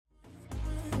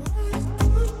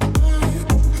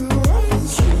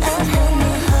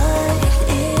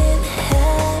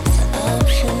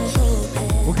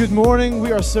Good morning.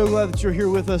 We are so glad that you're here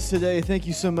with us today. Thank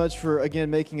you so much for, again,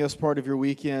 making us part of your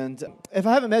weekend. If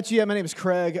I haven't met you yet, my name is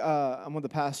Craig. I'm one of the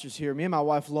pastors here. Me and my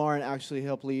wife, Lauren, actually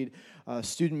help lead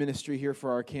student ministry here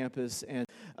for our campus. And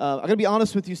I'm going to be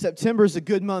honest with you, September is a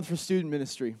good month for student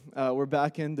ministry. We're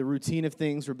back in the routine of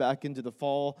things. We're back into the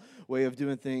fall way of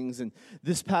doing things. And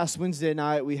this past Wednesday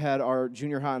night, we had our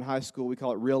junior high and high school. We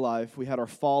call it Real Life. We had our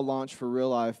fall launch for Real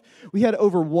Life. We had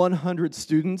over 100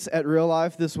 students at Real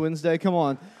Life this Wednesday. Come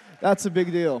on. That's a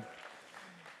big deal.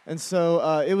 And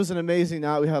so it was an amazing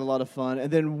night. We had a lot of fun. And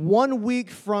then 1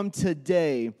 week from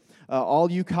today,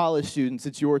 all you college students,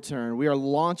 it's your turn. We are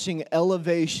launching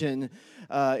Elevation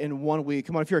in 1 week.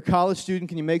 Come on, if you're a college student,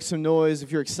 can you make some noise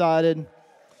if you're excited?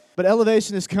 But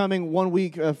Elevation is coming 1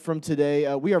 week from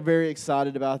today. We are very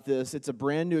excited about this. It's a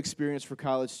brand new experience for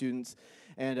college students.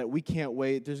 And we can't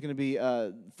wait. There's going to be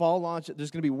fall launch. There's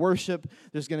going to be worship.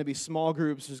 There's going to be small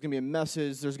groups. There's going to be a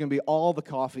message. There's going to be all the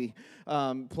coffee.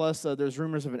 Plus, there's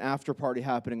rumors of an after party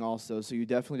happening also. So you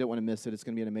definitely don't want to miss it. It's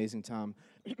going to be an amazing time.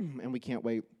 And we can't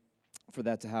wait for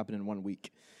that to happen in 1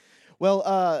 week.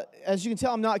 Well, as you can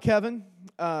tell, I'm not Kevin.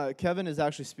 Kevin is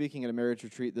actually speaking at a marriage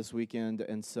retreat this weekend.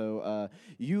 And so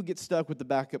you get stuck with the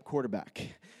backup quarterback,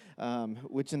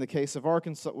 which in the case of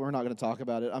Arkansas, we're not going to talk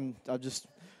about it.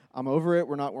 I'm over it.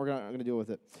 We're not going to deal with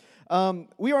it.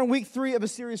 We are in week 3 of a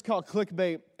series called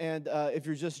Clickbait, and if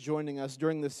you're just joining us,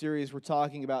 during this series, we're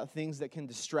talking about things that can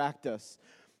distract us,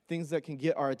 things that can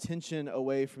get our attention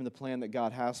away from the plan that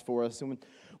God has for us. And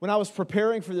when I was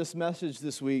preparing for this message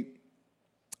this week,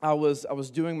 I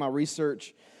was doing my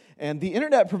research, and the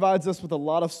internet provides us with a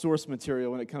lot of source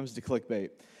material when it comes to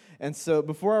clickbait. And so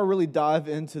before I really dive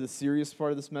into the serious part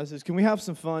of this message, can we have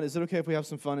some fun? Is it okay if we have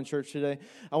some fun in church today?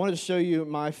 I wanted to show you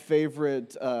my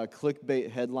favorite clickbait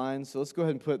headlines. So let's go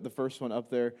ahead and put the first one up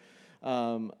there.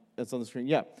 That's on the screen.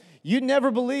 Yeah. You'd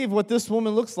never believe what this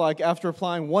woman looks like after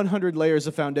applying 100 layers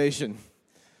of foundation.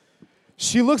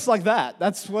 She looks like that.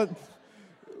 That's what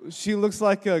she looks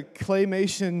like, a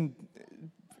claymation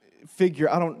figure.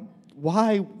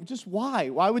 Why?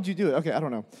 Why would you do it? Okay, I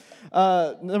don't know.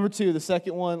 Number 2, the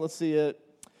second one, let's see it.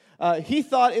 He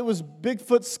thought it was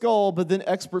Bigfoot's skull, but then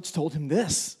experts told him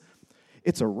this.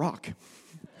 It's a rock.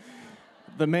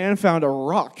 The man found a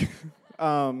rock.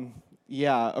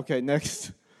 Okay,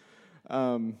 next.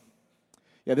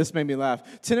 This made me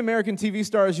laugh. 10 American TV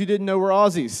stars you didn't know were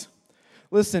Aussies.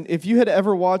 Listen, if you had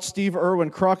ever watched Steve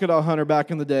Irwin, Crocodile Hunter, back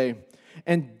in the day,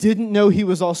 and didn't know he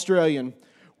was Australian,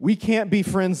 we can't be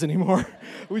friends anymore.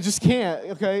 We just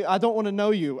can't, okay? I don't want to know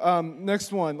you.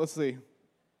 Next one, let's see.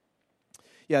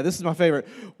 Yeah, this is my favorite.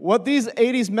 What these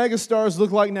 80s megastars look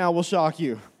like now will shock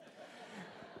you.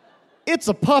 It's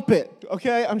a puppet,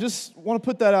 okay? Want to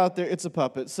put that out there. It's a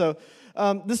puppet. So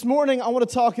this morning, I want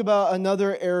to talk about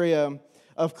another area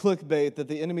of clickbait that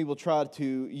the enemy will try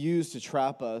to use to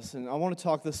trap us. And I want to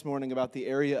talk this morning about the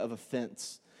area of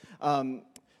offense.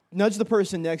 Nudge the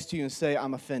person next to you and say,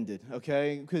 I'm offended,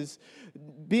 okay? Because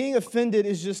being offended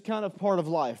is just kind of part of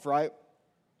life, right?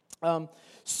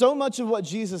 So much of what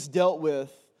Jesus dealt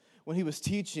with when he was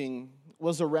teaching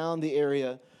was around the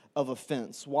area of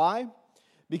offense. Why?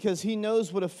 Because he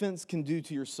knows what offense can do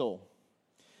to your soul.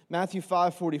 Matthew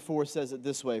 5:44 says it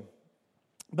this way,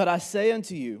 but I say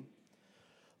unto you,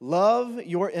 love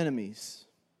your enemies,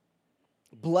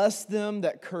 bless them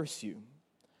that curse you,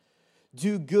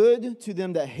 do good to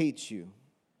them that hate you,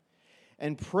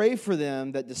 and pray for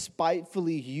them that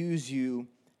despitefully use you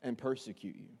and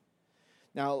persecute you.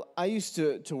 Now, I used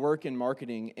to work in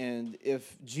marketing, and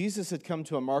if Jesus had come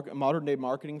to a modern-day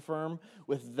marketing firm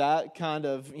with that kind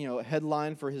of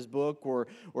headline for his book or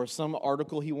some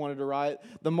article he wanted to write,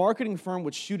 the marketing firm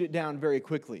would shoot it down very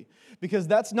quickly because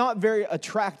that's not very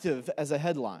attractive as a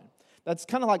headline. That's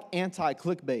kind of like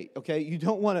anti-clickbait, okay? You're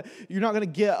not going to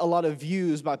get a lot of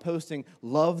views by posting,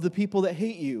 love the people that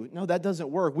hate you. No, that doesn't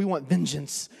work. We want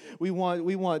vengeance. We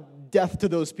want death to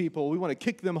those people. We want to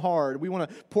kick them hard. We want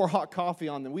to pour hot coffee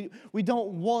on them. We don't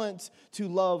want to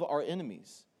love our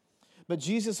enemies. But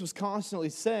Jesus was constantly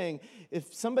saying,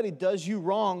 if somebody does you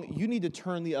wrong, you need to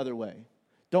turn the other way.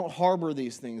 Don't harbor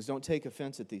these things. Don't take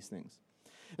offense at these things.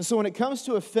 And so when it comes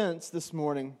to offense this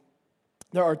morning,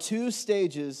 there are 2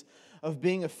 stages of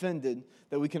being offended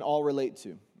that we can all relate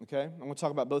to, okay? I'm going to talk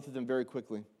about both of them very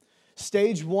quickly.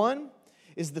 Stage 1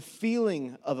 is the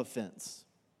feeling of offense.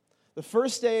 The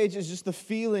first stage is just the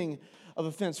feeling of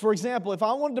offense. For example, if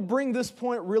I wanted to bring this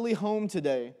point really home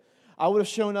today, I would have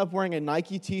shown up wearing a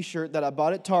Nike t-shirt that I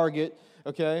bought at Target,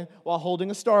 okay, while holding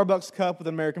a Starbucks cup with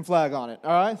an American flag on it,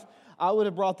 all right? I would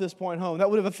have brought this point home. That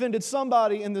would have offended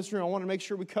somebody in this room. I want to make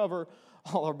sure we cover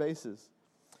all our bases.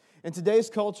 In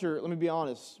today's culture, let me be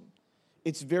honest,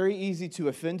 It's very easy to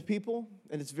offend people,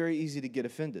 and it's very easy to get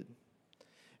offended.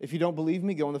 If you don't believe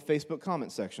me, go in the Facebook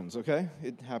comment sections, okay?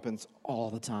 It happens all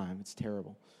the time. It's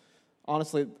terrible.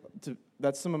 Honestly,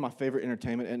 that's some of my favorite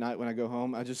entertainment at night when I go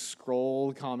home. I just scroll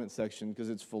the comment section because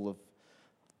it's full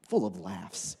of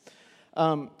laughs.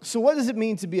 So what does it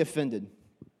mean to be offended?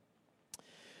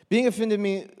 Being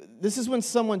offended this is when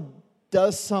someone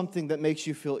does something that makes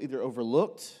you feel either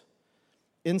overlooked,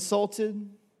 insulted,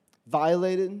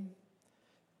 violated,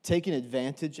 taken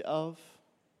advantage of,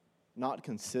 not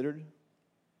considered.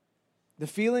 The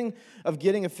feeling of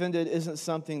getting offended isn't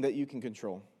something that you can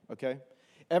control, okay?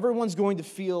 Everyone's going to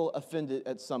feel offended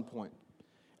at some point.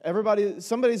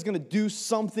 Somebody's going to do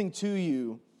something to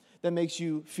you that makes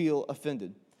you feel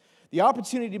offended. The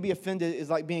opportunity to be offended is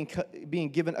like being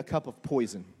given a cup of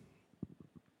poison.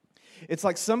 It's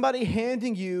like somebody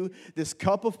handing you this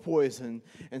cup of poison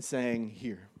and saying,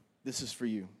 here, this is for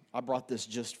you. I brought this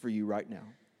just for you right now.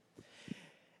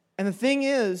 And the thing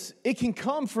is, it can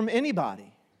come from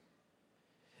anybody.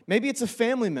 Maybe it's a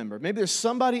family member. Maybe there's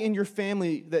somebody in your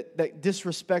family that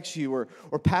disrespects you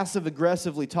or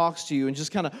passive-aggressively talks to you and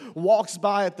just kind of walks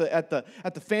by at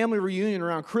the family reunion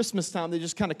around Christmas time. They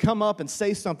just kind of come up and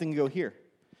say something and go, here,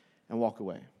 and walk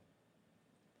away.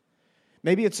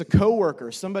 Maybe it's a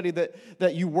coworker, somebody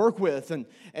that you work with,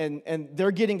 and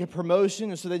they're getting a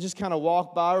promotion, and so they just kind of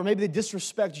walk by. Or maybe they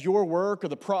disrespect your work or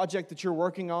the project that you're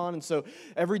working on, and so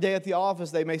every day at the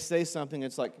office they may say something.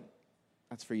 It's like,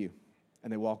 that's for you.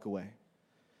 And they walk away.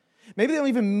 Maybe they don't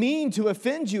even mean to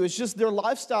offend you. It's just their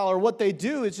lifestyle or what they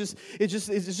do. It's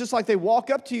just like they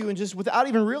walk up to you and just without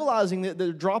even realizing that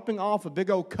they're dropping off a big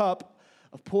old cup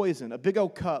of poison, a big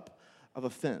old cup of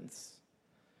offense.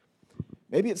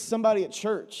 Maybe it's somebody at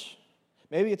church.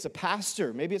 Maybe it's a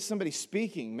pastor. Maybe it's somebody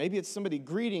speaking. Maybe it's somebody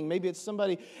greeting. Maybe it's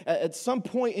somebody at some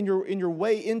point in your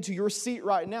way into your seat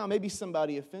right now. Maybe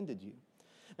somebody offended you.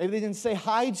 Maybe they didn't say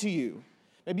hi to you.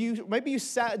 Maybe you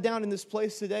sat down in this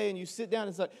place today and you sit down and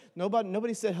it's like,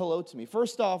 nobody said hello to me.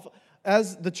 First off,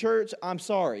 as the church, I'm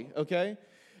sorry, okay?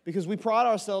 Because we pride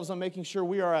ourselves on making sure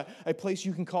we are a place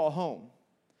you can call home.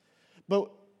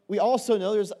 But we also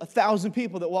know there's 1,000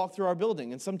 people that walk through our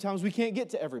building, and sometimes we can't get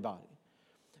to everybody.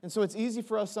 And so it's easy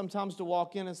for us sometimes to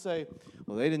walk in and say,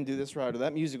 well, they didn't do this right, or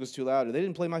that music was too loud, or they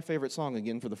didn't play my favorite song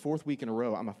again for the 4th week in a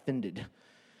row. I'm offended.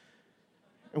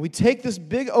 And we take this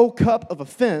big old cup of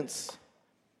offense,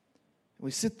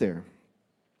 we sit there,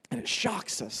 and it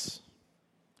shocks us.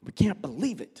 We can't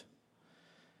believe it.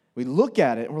 We look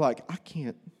at it, and we're like,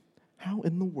 how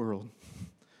in the world?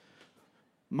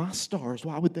 My stars,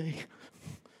 why would they?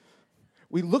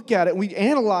 We look at it, we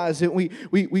analyze it, we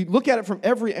look at it from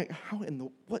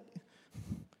what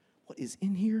is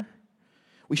in here?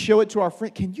 We show it to our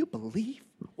friend. Can you believe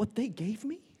what they gave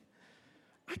me?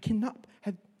 I cannot.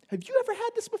 Have you ever had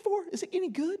this before? Is it any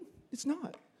good? It's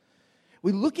not.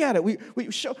 We look at it.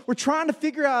 We're trying to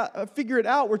figure it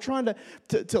out. We're trying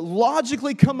to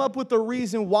logically come up with a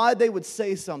reason why they would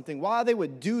say something, why they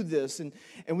would do this, and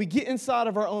we get inside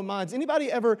of our own minds.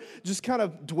 Anybody ever just kind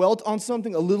of dwelt on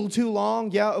something a little too long?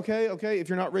 Yeah, okay. If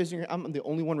you're not raising your hand, I'm the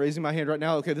only one raising my hand right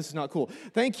now. Okay, this is not cool.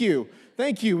 Thank you.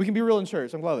 We can be real in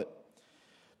church. I love it.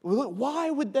 Why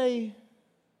would they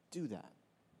do that?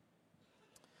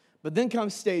 But then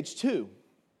comes stage 2.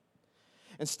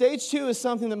 And stage 2 is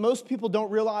something that most people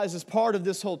don't realize is part of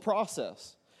this whole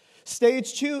process.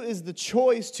 Stage 2 is the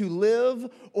choice to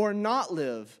live or not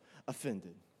live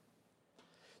offended.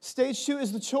 Stage 2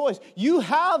 is the choice. You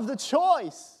have the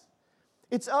choice.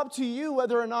 It's up to you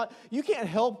whether or not, you can't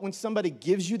help when somebody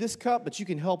gives you this cup, but you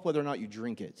can help whether or not you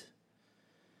drink it.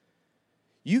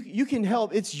 You can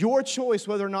help. It's your choice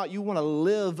whether or not you want to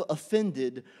live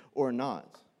offended or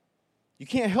not. You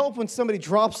can't help when somebody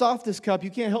drops off this cup. You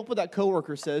can't help what that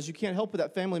coworker says. You can't help what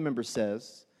that family member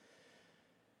says.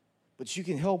 But you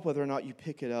can help whether or not you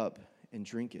pick it up and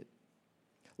drink it.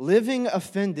 Living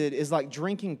offended is like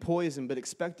drinking poison but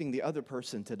expecting the other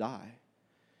person to die.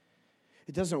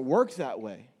 It doesn't work that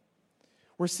way.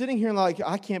 We're sitting here like,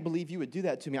 I can't believe you would do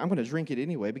that to me. I'm going to drink it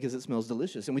anyway because it smells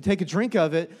delicious. And we take a drink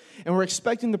of it, and we're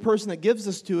expecting the person that gives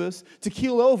this to us to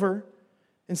keel over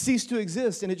and cease to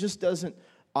exist, and it just doesn't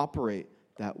operate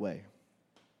that way.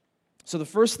 So the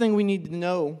first thing we need to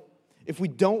know if we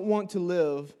don't want to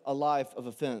live a life of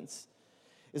offense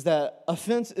is that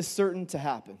offense is certain to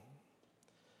happen.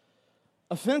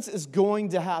 Offense is going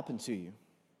to happen to you.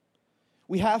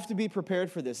 We have to be prepared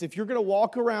for this. If you're going to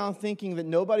walk around thinking that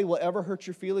nobody will ever hurt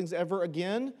your feelings ever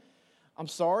again, I'm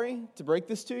sorry to break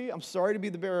this to you. I'm sorry to be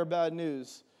the bearer of bad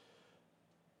news.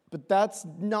 But that's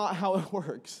not how it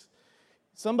works.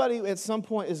 Somebody at some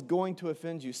point is going to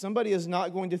offend you. Somebody is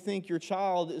not going to think your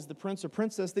child is the prince or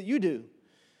princess that you do.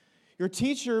 Your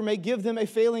teacher may give them a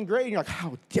failing grade, and you're like,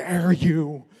 how dare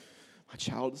you? My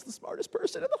child is the smartest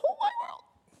person in the whole wide world.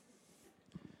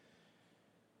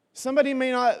 Somebody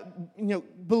may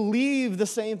not, believe the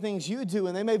same things you do,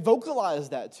 and they may vocalize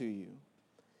that to you.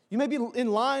 You may be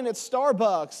in line at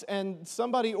Starbucks, and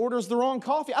somebody orders the wrong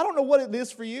coffee. I don't know what it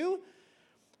is for you,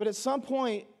 but at some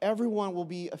point, everyone will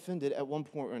be offended at one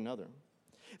point or another.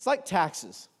 It's like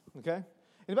taxes, okay?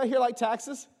 Anybody here like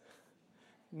taxes?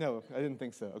 No, I didn't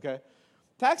think so, okay?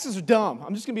 Taxes are dumb.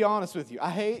 I'm just going to be honest with you. I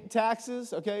hate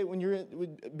taxes, okay? When you're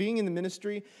being in the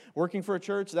ministry, working for a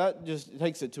church, that just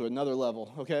takes it to another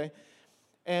level, okay?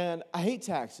 And I hate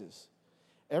taxes.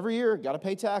 Every year, got to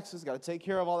pay taxes, got to take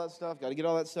care of all that stuff, got to get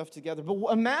all that stuff together. But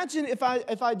imagine if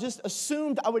I just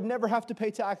assumed I would never have to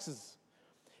pay taxes.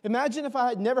 Imagine if I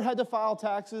had never had to file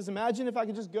taxes. Imagine if I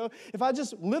could just go, if I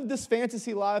just lived this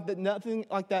fantasy life that nothing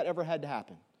like that ever had to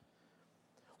happen.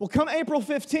 Well, come April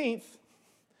 15th,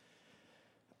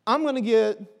 I'm going to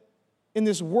get in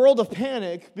this world of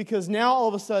panic because now all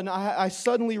of a sudden I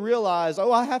suddenly realize,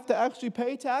 I have to actually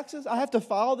pay taxes? I have to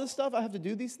file this stuff? I have to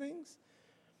do these things?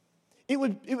 It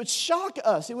would shock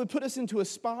us. It would put us into a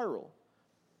spiral.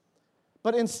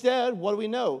 But instead, what do we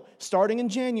know? Starting in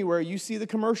January, you see the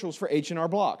commercials for H&R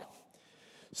Block.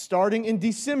 Starting in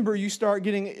December, you start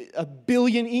getting 1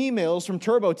 billion emails from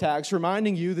TurboTax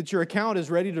reminding you that your account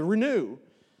is ready to renew.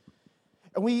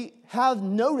 And we have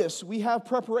notice, we have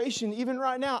preparation. Even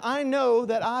right now, I know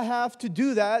that I have to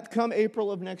do that come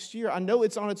April of next year. I know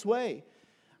it's on its way.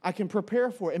 I can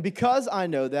prepare for it. And because I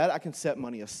know that, I can set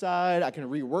money aside. I can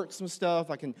rework some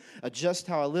stuff. I can adjust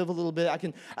how I live a little bit.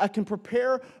 I can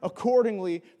prepare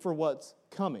accordingly for what's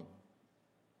coming.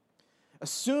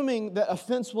 Assuming that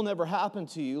offense will never happen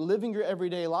to you, living your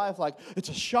everyday life like it's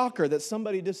a shocker that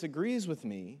somebody disagrees with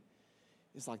me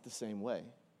is like the same way.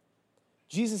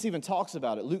 Jesus even talks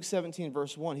about it. Luke 17,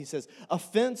 verse 1, he says,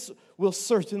 offense will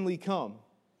certainly come.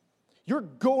 You're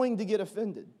going to get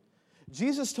offended.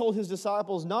 Jesus told his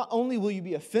disciples, not only will you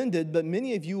be offended, but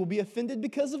many of you will be offended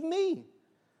because of me.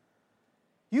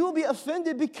 You will be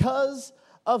offended because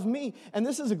of me. And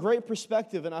this is a great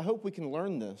perspective, and I hope we can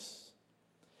learn this.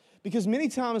 Because many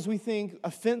times we think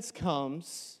offense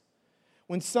comes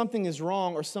when something is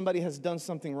wrong or somebody has done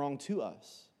something wrong to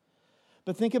us.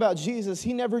 But think about Jesus.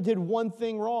 He never did one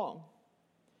thing wrong.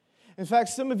 In fact,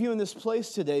 some of you in this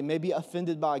place today may be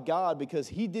offended by God because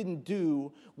he didn't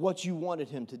do what you wanted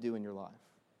him to do in your life.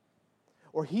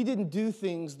 Or he didn't do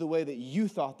things the way that you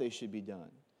thought they should be done. And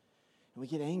we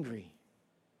get angry.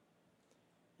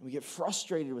 And we get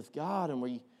frustrated with God, and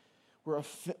we're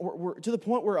to the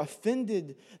point we're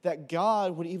offended that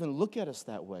God would even look at us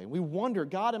that way. We wonder,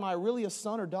 God, am I really a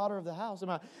son or daughter of the house?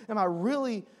 Am I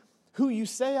really who you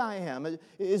say I am?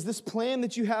 Is this plan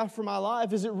that you have for my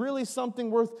life, is it really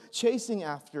something worth chasing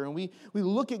after? And we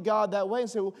look at God that way and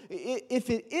say, well, if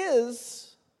it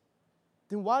is,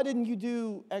 then why didn't you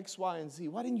do X, Y, and Z?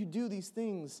 Why didn't you do these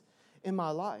things in my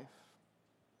life?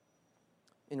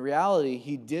 In reality,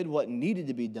 he did what needed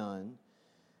to be done.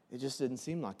 It just didn't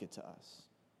seem like it to us.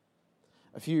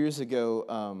 A few years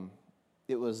ago,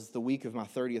 it was the week of my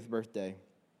 30th birthday.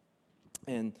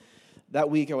 And that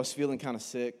week, I was feeling kind of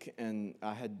sick, and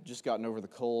I had just gotten over the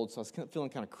cold, so I was feeling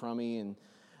kind of crummy. And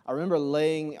I remember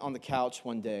laying on the couch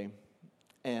one day,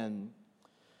 and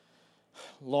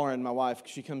Lauren, my wife,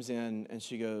 she comes in, and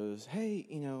she goes, hey,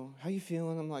 how you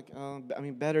feeling? I'm like,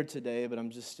 better today, but I'm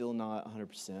just still not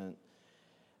 100%.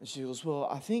 And she goes, well,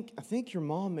 I think your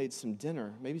mom made some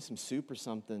dinner, maybe some soup or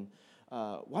something.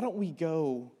 Why don't we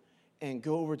go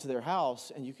over to their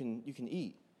house, and you can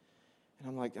eat? And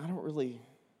I'm like,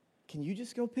 can you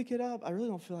just go pick it up? I really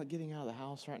don't feel like getting out of the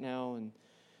house right now. And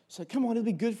so come on, it'll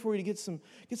be good for you to get some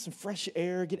fresh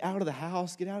air, get out of the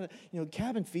house, get out of,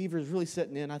 cabin fever is really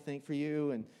setting in, I think, for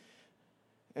you.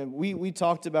 And we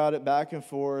talked about it back and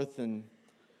forth, and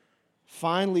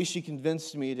finally she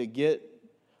convinced me to get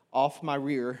off my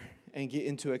rear and get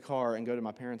into a car and go to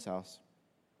my parents' house.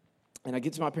 And I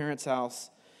get to my parents' house,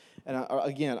 and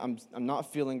I'm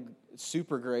not feeling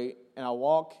super great, and I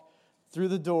walk through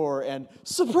the door, and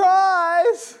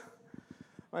surprise!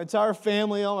 My entire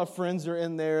family, all my friends are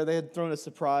in there. They had thrown a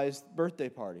surprise birthday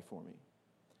party for me.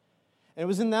 And it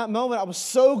was in that moment I was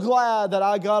so glad that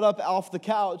I got up off the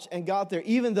couch and got there,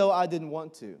 even though I didn't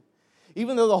want to.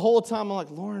 Even though the whole time I'm like,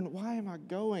 Lauren, why am I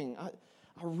going? I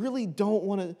really don't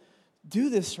want to do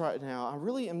this right now. I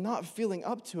really am not feeling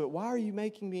up to it. Why are you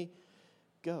making me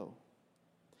go?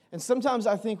 And sometimes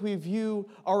I think we view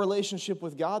our relationship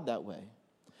with God that way.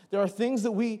 There are things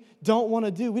that we don't want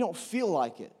to do. We don't feel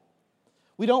like it.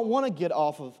 We don't want to get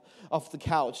off the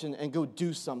couch and go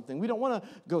do something. We don't want to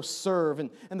go serve. And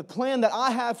the plan that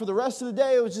I had for the rest of the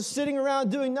day was just sitting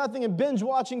around doing nothing and binge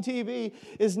watching TV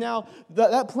is now,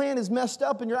 that plan is messed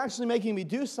up and you're actually making me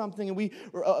do something, and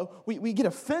we get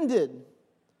offended.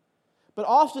 But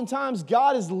oftentimes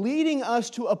God is leading us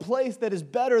to a place that is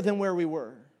better than where we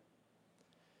were.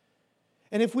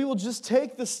 And if we will just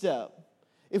take the step,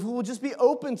 if we will just be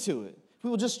open to it, if we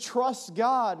will just trust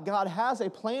God, God has a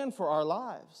plan for our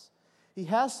lives. He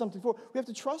has something for us. We have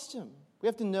to trust Him. We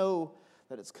have to know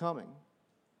that it's coming.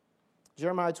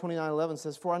 Jeremiah 29:11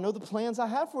 says, "For I know the plans I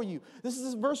have for you." This is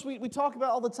this verse we talk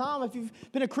about all the time. If you've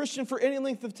been a Christian for any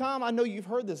length of time, I know you've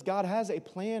heard this. God has a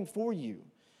plan for you.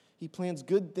 He plans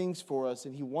good things for us,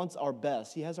 and He wants our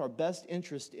best. He has our best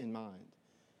interest in mind.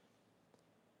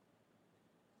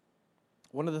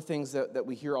 One of the things that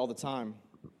we hear all the time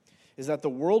is that the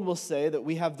world will say that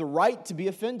we have the right to be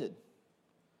offended.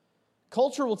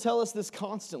 Culture will tell us this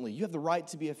constantly. You have the right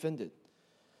to be offended.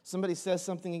 Somebody says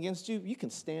something against you, you can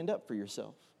stand up for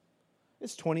yourself.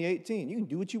 It's 2018. You can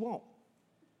do what you want.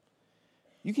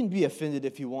 You can be offended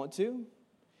if you want to.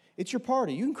 It's your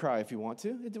party. You can cry if you want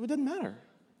to. It doesn't matter.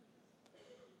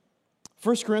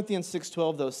 1 Corinthians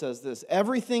 6:12, though, says this: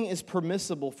 "Everything is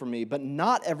permissible for me, but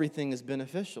not everything is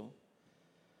beneficial."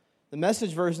 The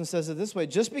Message version says it this way: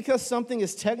 just because something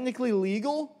is technically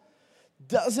legal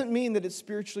doesn't mean that it's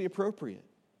spiritually appropriate.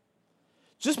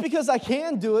 Just because I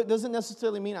can do it doesn't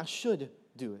necessarily mean I should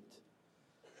do it.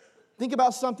 Think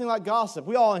about something like gossip.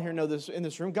 We all in here know this in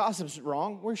this room. Gossip's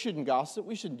wrong. We shouldn't gossip.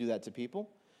 We shouldn't do that to people.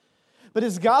 But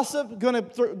is gossip going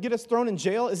to get us thrown in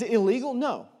jail? Is it illegal?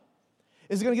 No.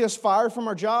 Is it going to get us fired from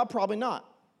our job? Probably not.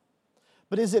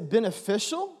 But is it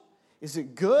beneficial? Is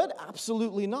it good?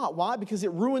 Absolutely not. Why? Because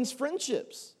it ruins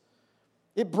friendships.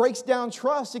 It breaks down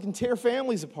trust. It can tear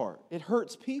families apart. It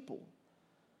hurts people.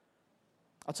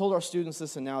 I told our students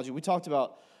this analogy. We talked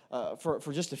about,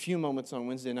 for just a few moments on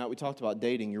Wednesday night, we talked about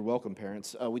dating. You're welcome,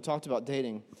 parents. We talked about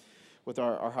dating with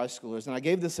our high schoolers. And I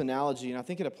gave this analogy, and I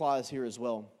think it applies here as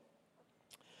well.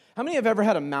 How many have ever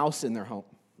had a mouse in their home?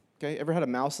 Okay, ever had a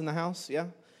mouse in the house? Yeah?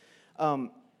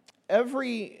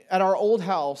 At our old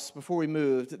house, before we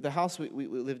moved, the house we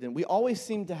lived in, we always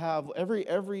seemed to have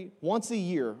every once a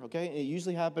year, okay? It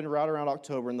usually happened right around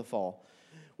October in the fall.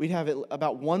 We'd have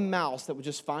about one mouse that would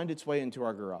just find its way into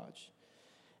our garage.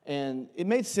 And it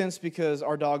made sense because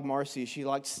our dog Marcy, she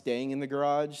liked staying in the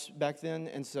garage back then,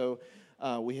 and so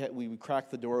we would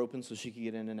crack the door open so she could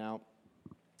get in and out.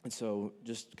 And so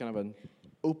just kind of an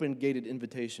open gated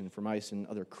invitation for mice and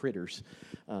other critters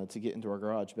to get into our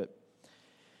garage. But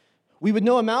we would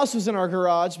know a mouse was in our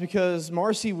garage because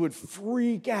Marcy would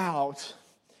freak out.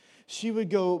 She would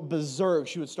go berserk.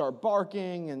 She would start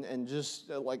barking and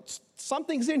just like,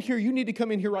 something's in here. You need to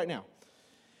come in here right now.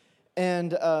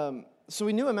 And so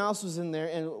we knew a mouse was in there,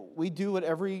 and we do what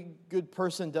every good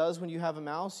person does when you have a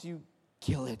mouse. You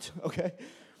kill it, okay?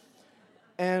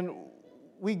 And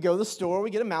we go to the store, we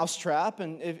get a mouse trap,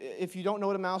 and if you don't know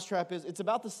what a mouse trap is, it's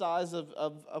about the size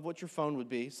of what your phone would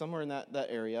be, somewhere in that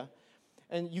area.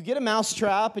 And you get a mouse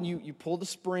trap, and you pull the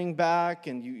spring back,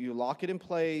 and you lock it in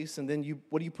place, and then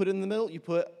what do you put in the middle? You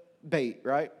put bait,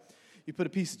 right? You put a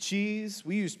piece of cheese.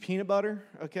 We use peanut butter,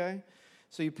 okay?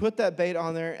 So you put that bait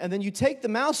on there, and then you take the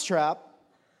mouse trap,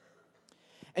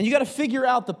 and you got to figure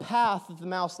out the path that the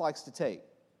mouse likes to take.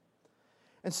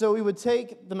 And so we would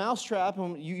take the mouse trap,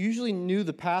 and you usually knew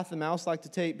the path the mouse liked to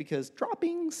take because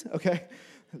droppings, okay?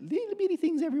 Little bitty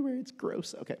things everywhere. It's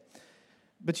gross, okay.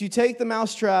 But you take the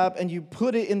mouse trap and you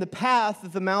put it in the path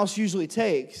that the mouse usually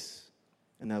takes,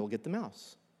 and that will get the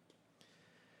mouse.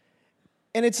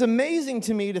 And it's amazing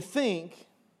to me to think,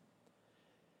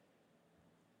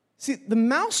 see, the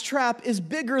mouse trap is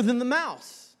bigger than the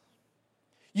mouse.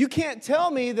 You can't tell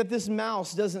me that this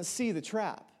mouse doesn't see the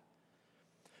trap.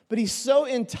 But he's so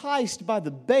enticed by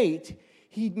the bait,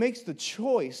 he makes the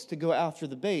choice to go after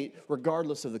the bait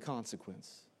regardless of the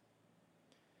consequence.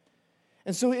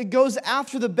 And so it goes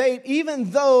after the bait even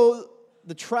though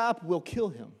the trap will kill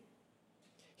him.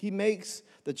 He makes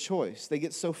the choice. They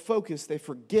get so focused they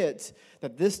forget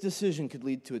that this decision could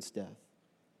lead to its death.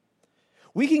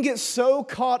 We can get so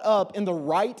caught up in the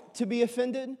right to be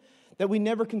offended that we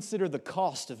never consider the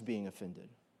cost of being offended.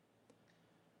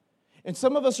 And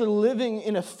some of us are living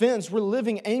in offense. We're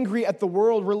living angry at the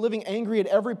world. We're living angry at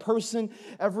every person,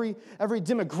 every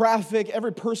demographic,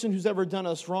 every person who's ever done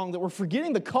us wrong, that we're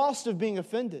forgetting the cost of being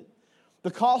offended, the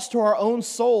cost to our own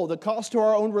soul, the cost to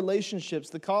our own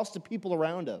relationships, the cost to people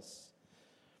around us.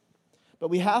 But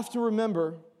we have to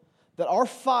remember that our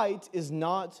fight is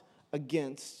not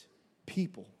against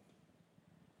people.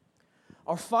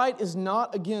 Our fight is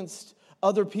not against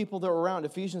other people that were around.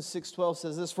 Ephesians 6:12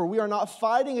 says this, "For we are not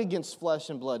fighting against flesh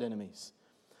and blood enemies,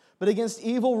 but against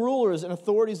evil rulers and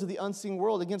authorities of the unseen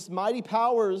world, against mighty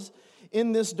powers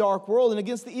in this dark world, and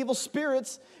against the evil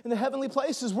spirits in the heavenly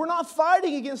places." We're not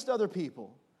fighting against other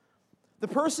people. The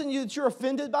person that you're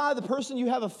offended by, the person you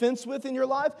have offense with in your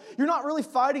life, you're not really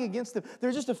fighting against them.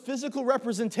 They're just a physical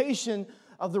representation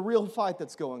of the real fight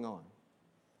that's going on.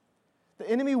 The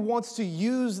enemy wants to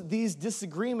use these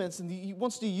disagreements and he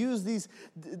wants to use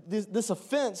this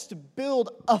offense to build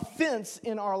a fence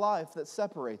in our life that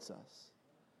separates us.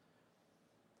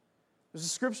 There's a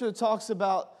scripture that talks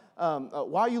about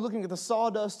why are you looking at the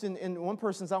sawdust in one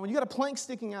person's eye when you got a plank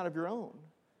sticking out of your own?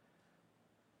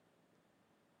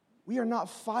 We are not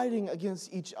fighting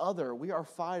against each other. We are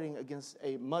fighting against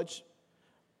a much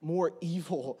more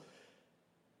evil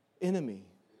enemy.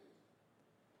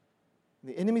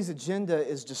 The enemy's agenda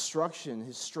is destruction.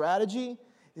 His strategy,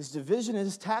 his division, and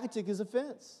his tactic is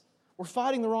offense. We're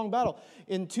fighting the wrong battle.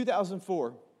 In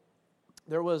 2004,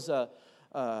 there was a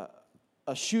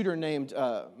shooter named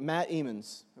Matt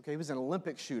Emmons. Okay, he was an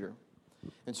Olympic shooter.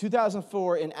 In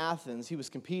 2004 in Athens, he was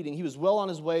competing. He was well on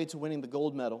his way to winning the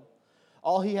gold medal.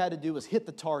 All he had to do was hit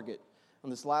the target on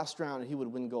this last round and he would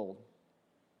win gold.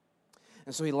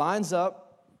 And so he lines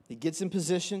up, he gets in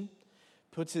position,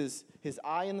 puts his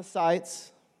eye in the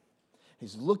sights,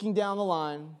 he's looking down the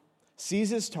line,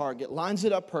 sees his target, lines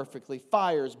it up perfectly,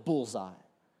 fires, bullseye.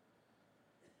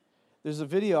 There's a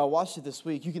video, I watched it this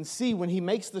week. You can see when he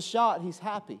makes the shot, he's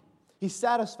happy. He's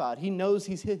satisfied. He knows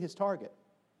he's hit his target.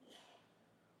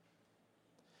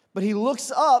 But he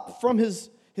looks up from his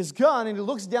gun and he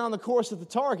looks down the course of the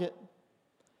target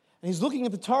and he's looking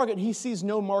at the target and he sees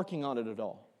no marking on it at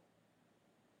all.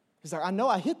 He's like, I know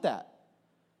I hit that.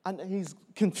 And he's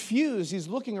confused. He's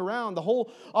looking around. The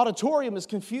whole auditorium is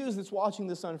confused that's watching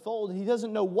this unfold and he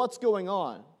doesn't know what's going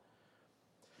on.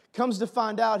 Comes to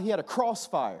find out he had a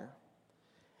crossfire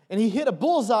and he hit a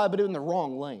bullseye but in the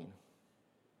wrong lane.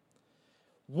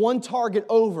 One target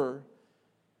over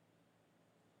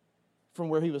from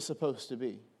where he was supposed to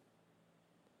be.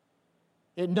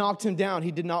 It knocked him down.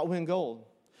 He did not win gold.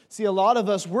 See, a lot of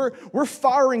us, we're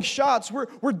firing shots.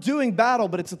 We're doing battle,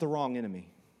 but it's at the wrong enemy.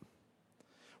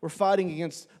 We're fighting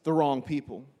against the wrong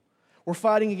people. We're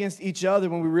fighting against each other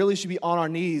when we really should be on our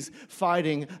knees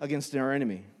fighting against our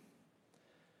enemy.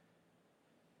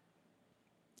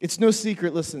 It's no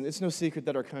secret, listen, it's no secret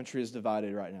that our country is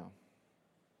divided right now.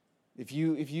 If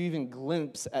you even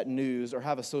glimpse at news or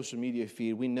have a social media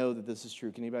feed, we know that this is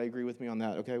true. Can anybody agree with me on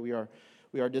that? Okay, we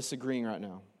are disagreeing right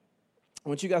now. I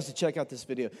want you guys to check out this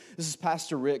video. This is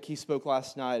Pastor Rick. He spoke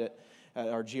last night at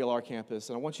our GLR campus,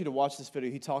 and I want you to watch this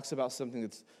video. He talks about something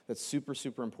that's super,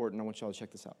 super important. I want y'all to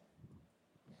check this out.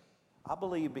 I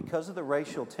believe because of the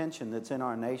racial tension that's in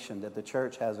our nation that the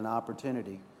church has an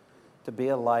opportunity to be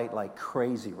a light like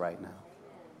crazy right now.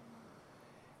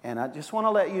 And I just want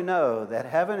to let you know that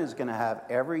heaven is going to have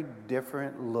every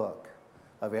different look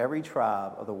of every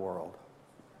tribe of the world.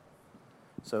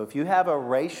 So if you have a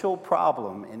racial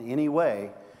problem in any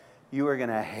way, you are going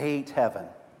to hate heaven.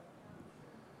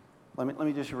 Let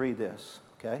me just read this,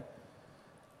 okay?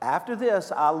 After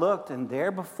this, I looked, and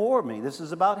there before me, this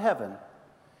is about heaven,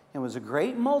 and was a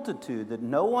great multitude that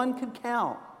no one could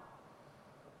count.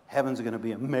 Heaven's going to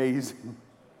be amazing.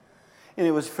 And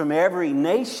it was from every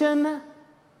nation,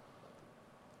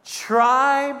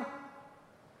 tribe,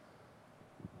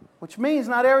 which means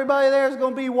not everybody there is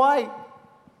going to be white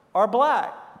or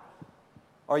black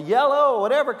or yellow or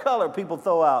whatever color people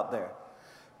throw out there.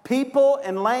 People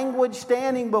and language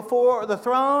standing before the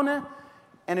throne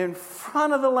and in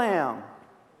front of the Lamb.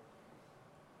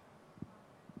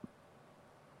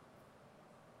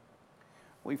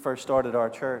 We first started our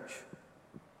church.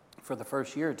 For the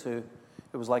first year or two,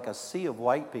 it was like a sea of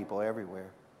white people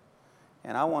everywhere.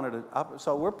 And I wanted to,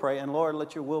 so we're praying, Lord,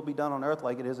 let your will be done on earth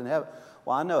like it is in heaven.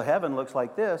 Well, I know heaven looks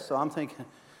like this, so I'm thinking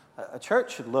a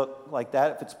church should look like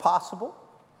that if it's possible.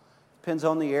 Depends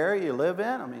on the area you live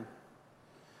in. I mean,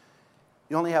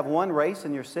 you only have one race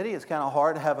in your city. It's kind of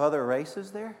hard to have other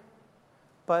races there.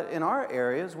 But in our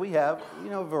areas, we have,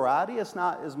 variety. It's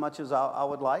not as much as I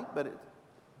would like, but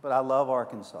I love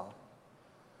Arkansas.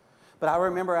 But I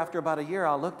remember after about a year,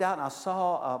 I looked out and I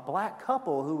saw a black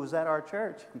couple who was at our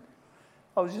church.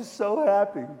 I was just so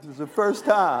happy. It was the first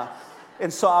time.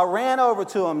 And so I ran over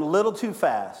to them a little too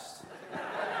fast.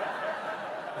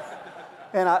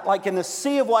 And like in the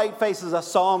sea of white faces, I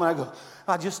saw them and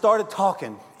I just started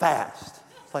talking fast.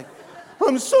 It's like,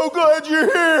 I'm so glad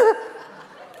you're here.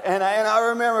 And I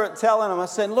remember telling them, I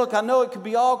said, look, I know it could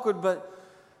be awkward, but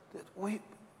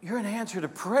you're an answer to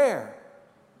prayer.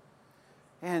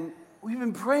 And we've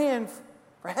been praying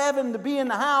for heaven to be in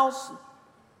the house.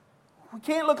 We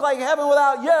can't look like heaven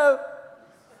without you.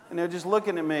 And they're just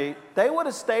looking at me. They would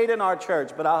have stayed in our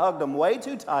church, but I hugged them way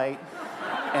too tight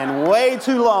and way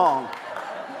too long.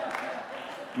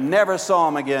 Never saw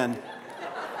them again.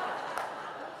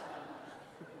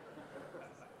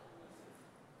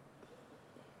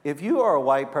 If you are a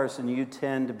white person, you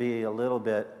tend to be a little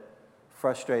bit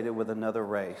frustrated with another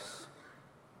race.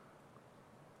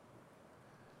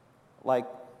 Like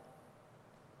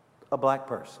a black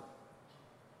person.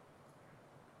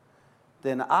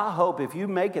 Then I hope if you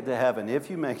make it to heaven,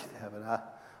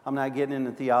 I'm not getting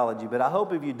into theology, but I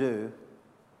hope if you do,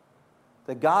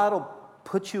 that God will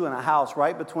put you in a house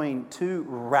right between two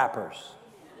rappers.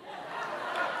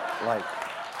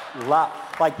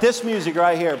 Like this music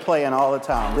right here playing all the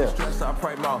time. This.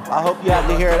 I hope you have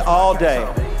to hear it all day.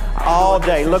 All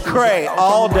day. Lecrae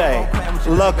all day.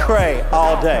 Lecrae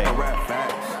all day.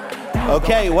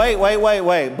 Okay,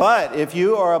 wait. But if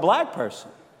you are a black person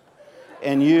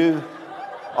and you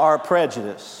are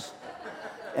prejudiced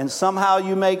and somehow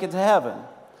you make it to heaven,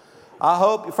 I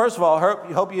hope, first of all,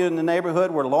 hope you're in the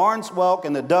neighborhood where Lawrence Welk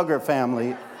and the Duggar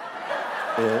family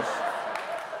is.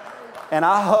 And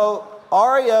I hope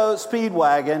REO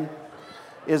Speedwagon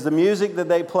is the music that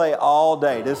they play all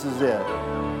day. This is it.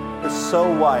 It's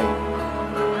so white.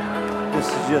 This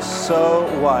is just so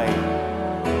white.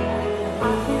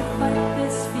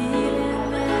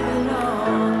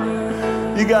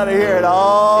 You got to hear it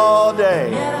all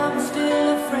day.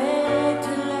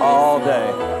 All day.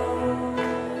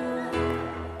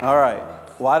 All right.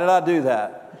 Why did I do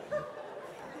that?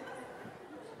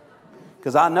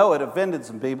 Because I know it offended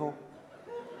some people.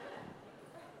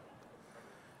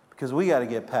 Because we got to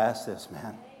get past this,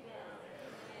 man.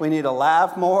 We need to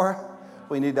laugh more.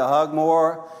 We need to hug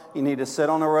more. You need to sit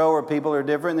on a row where people are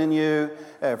different than you,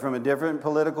 from a different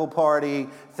political party,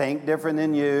 think different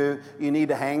than you. You need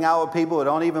to hang out with people who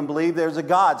don't even believe there's a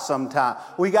God sometimes.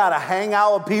 We got to hang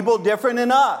out with people different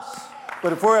than us.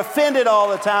 But if we're offended all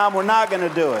the time, we're not going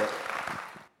to do it.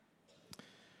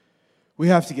 We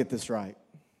have to get this right.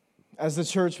 As the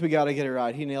church, we got to get it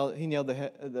right. He nailed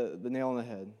the nail on the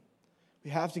head.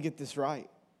 We have to get this right.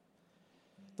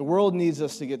 The world needs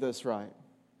us to get this right.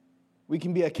 We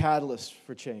can be a catalyst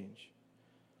for change.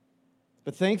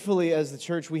 But thankfully, as the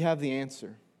church, we have the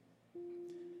answer.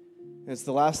 And it's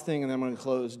the last thing, and then I'm going to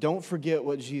close. Don't forget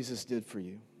what Jesus did for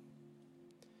you.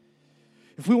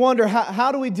 If we wonder,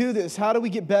 how do we do this? How do we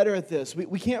get better at this?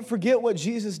 We can't forget what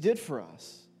Jesus did for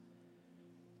us.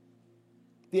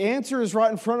 The answer is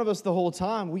right in front of us the whole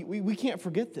time. We can't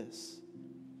forget this.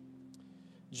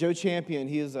 Joe Champion,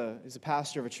 he's a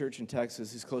pastor of a church in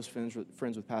Texas. He's close friends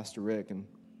with Pastor Rick. And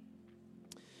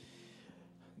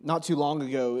not too long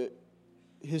ago,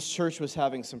 his church was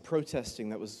having some protesting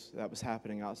that was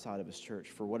happening outside of his church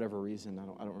for whatever reason.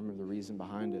 I don't remember the reason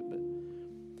behind it, but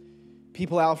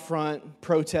people out front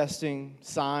protesting,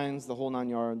 signs, the whole 9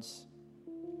 yards.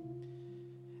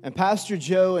 And Pastor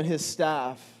Joe and his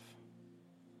staff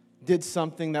did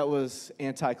something that was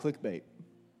anti-clickbait.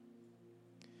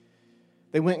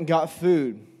 They went and got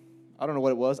food. I don't know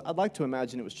what it was. I'd like to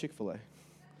imagine it was Chick-fil-A.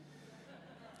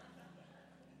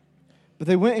 But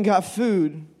they went and got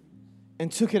food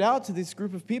and took it out to this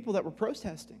group of people that were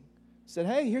protesting. Said,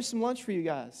 hey, here's some lunch for you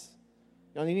guys.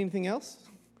 Y'all need anything else?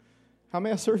 How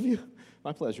may I serve you?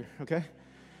 My pleasure, okay?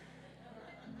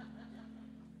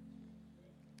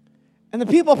 And the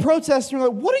people protesting were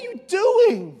like, what are you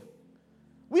doing?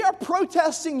 We are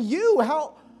protesting you.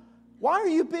 Why are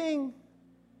you being...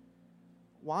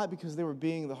 Why? Because they were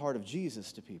being the heart of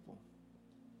Jesus to people.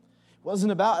 It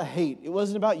wasn't about hate. It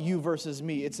wasn't about you versus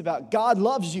me. It's about God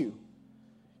loves you.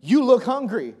 You look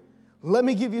hungry. Let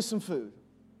me give you some food.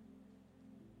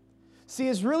 See,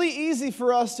 it's really easy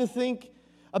for us to think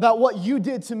about what you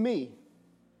did to me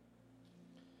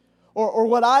or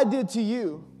what I did to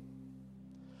you.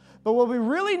 But what we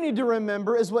really need to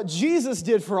remember is what Jesus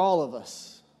did for all of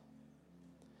us.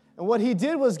 And what he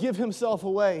did was give himself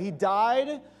away. He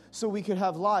died so we could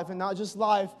have life, and not just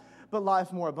life, but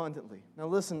life more abundantly. Now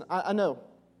listen, I know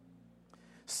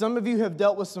some of you have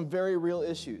dealt with some very real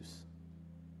issues.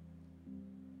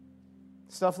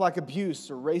 Stuff like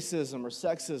abuse or racism or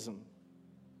sexism.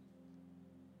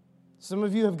 Some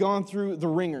of you have gone through the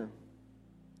ringer.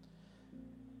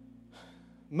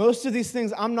 Most of these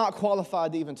things I'm not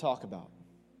qualified to even talk about.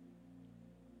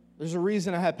 There's a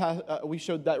reason we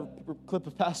showed that clip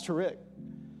of Pastor Rick.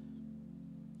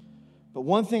 But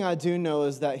one thing I do know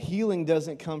is that healing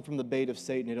doesn't come from the bait of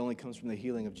Satan. It only comes from the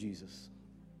healing of Jesus.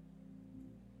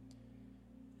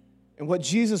 And what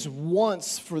Jesus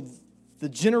wants for the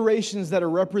generations that are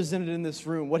represented in this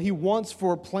room, what He wants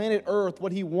for planet Earth,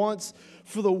 what He wants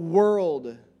for the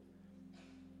world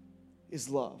is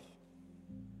love.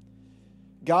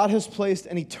 God has placed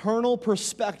an eternal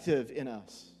perspective in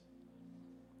us.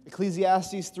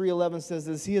 Ecclesiastes 3:11 says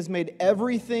this, He has made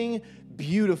everything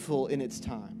beautiful in its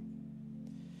time.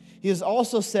 He has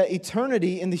also set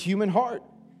eternity in the human heart.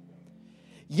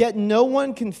 Yet no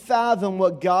one can fathom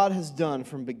what God has done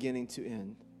from beginning to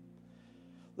end.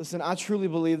 Listen, I truly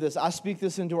believe this. I speak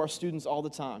this into our students all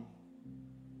the time.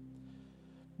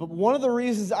 But one of the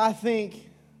reasons I think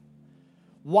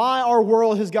why our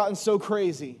world has gotten so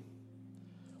crazy,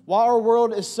 why our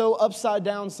world is so upside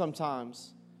down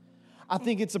sometimes, I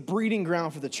think it's a breeding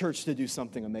ground for the church to do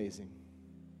something amazing.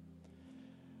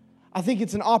 I think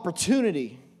it's an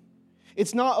opportunity.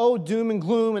 It's not, oh, doom and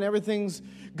gloom and everything's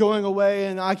going away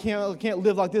and I can't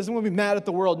live like this. I'm going to be mad at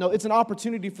the world. No, it's an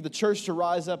opportunity for the church to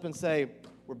rise up and say,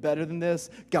 we're better than this.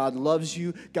 God loves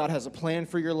you. God has a plan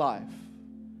for your life.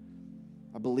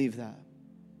 I believe that.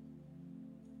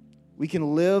 We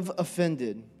can live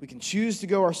offended. We can choose to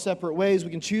go our separate ways.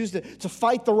 We can choose to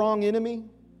fight the wrong enemy.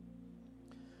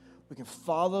 We can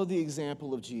follow the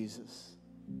example of Jesus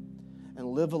and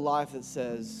live a life that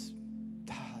says,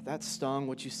 that stung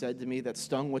what you said to me. That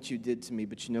stung what you did to me.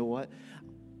 But you know what?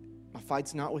 My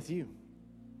fight's not with you.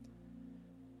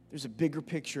 There's a bigger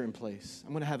picture in place.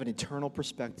 I'm going to have an eternal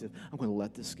perspective. I'm going to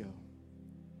let this go.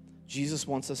 Jesus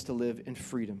wants us to live in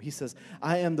freedom. He says,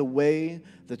 I am the way,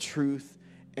 the truth,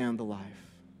 and the life.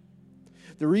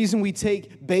 The reason we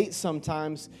take bait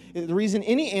sometimes, the reason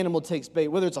any animal takes bait,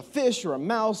 whether it's a fish or a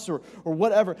mouse or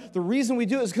whatever, the reason we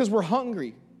do it is because we're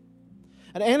hungry.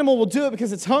 An animal will do it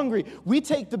because it's hungry. We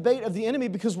take the bait of the enemy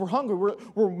because we're hungry.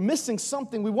 We're missing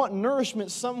something. We want nourishment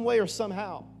some way or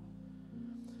somehow.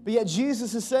 But yet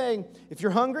Jesus is saying, if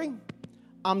you're hungry,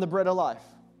 I'm the bread of life.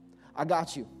 I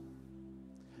got you.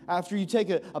 After you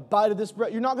take a bite of this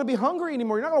bread, you're not going to be hungry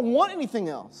anymore. You're not going to want anything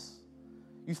else.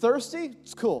 You thirsty?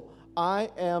 It's cool.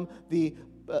 I am the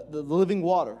living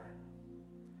water.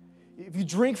 If you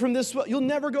drink from this well, you'll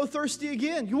never go thirsty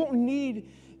again. You won't need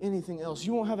anything else.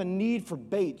 You won't have a need for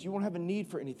bait. You won't have a need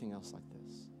for anything else like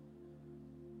this.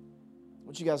 I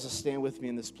want you guys to stand with me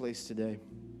in this place today.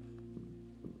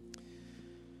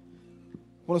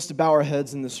 I want us to bow our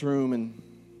heads in this room, and